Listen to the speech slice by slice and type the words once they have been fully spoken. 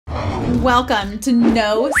Welcome to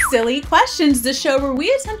No Silly Questions, the show where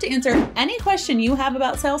we attempt to answer any question you have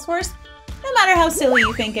about Salesforce, no matter how silly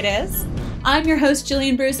you think it is. I'm your host,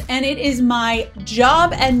 Gillian Bruce, and it is my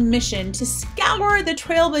job and mission to scour the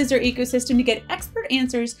Trailblazer ecosystem to get expert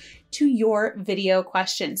answers to your video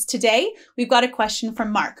questions. Today, we've got a question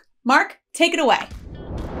from Mark. Mark, take it away.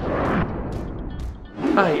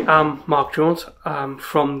 Hi, I'm Mark Jones. I'm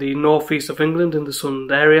from the northeast of England in the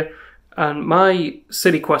Sunderland area, and my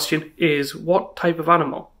silly question is, what type of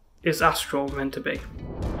animal is Astro meant to be?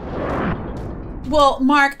 Well,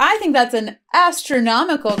 Mark, I think that's an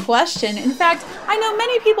astronomical question. In fact, I know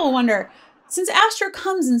many people wonder, since Astro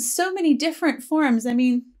comes in so many different forms, I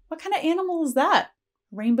mean, what kind of animal is that?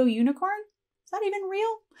 Rainbow unicorn? Is that even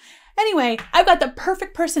real? Anyway, I've got the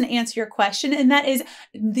perfect person to answer your question, and that is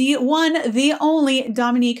the one, the only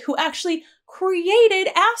Domenique, who actually created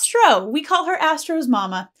Astro. We call her Astro's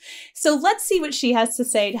mama. So let's see what she has to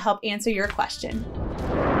say to help answer your question.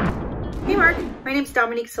 Hey Mark, my name's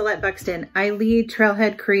Domenique Sillett Buxton. I lead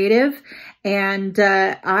Trailhead Creative, and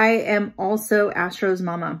I am also Astro's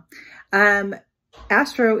mama.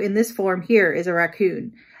 Astro in this form here is a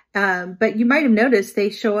raccoon. But you might have noticed they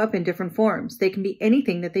show up in different forms. They can be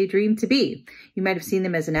anything that they dream to be. You might have seen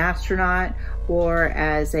them as an astronaut or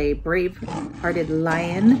as a brave-hearted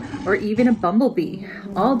lion or even a bumblebee.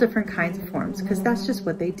 All different kinds of forms because that's just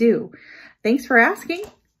what they do. Thanks for asking.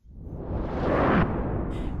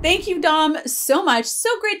 Thank you, Dom, so much. So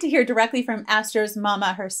great to hear directly from Astro's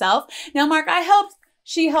mama herself. Now, Mark,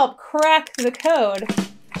 she helped crack the code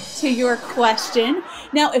to your question.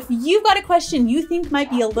 Now, if you've got a question you think might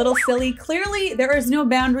be a little silly, clearly there is no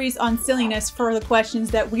boundaries on silliness for the questions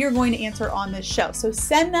that we are going to answer on this show. So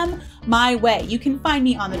send them my way. You can find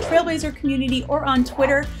me on the Trailblazer community or on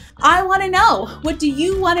Twitter. I want to know, what do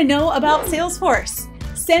you want to know about Salesforce?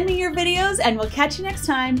 Send me your videos and we'll catch you next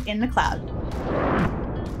time in the cloud.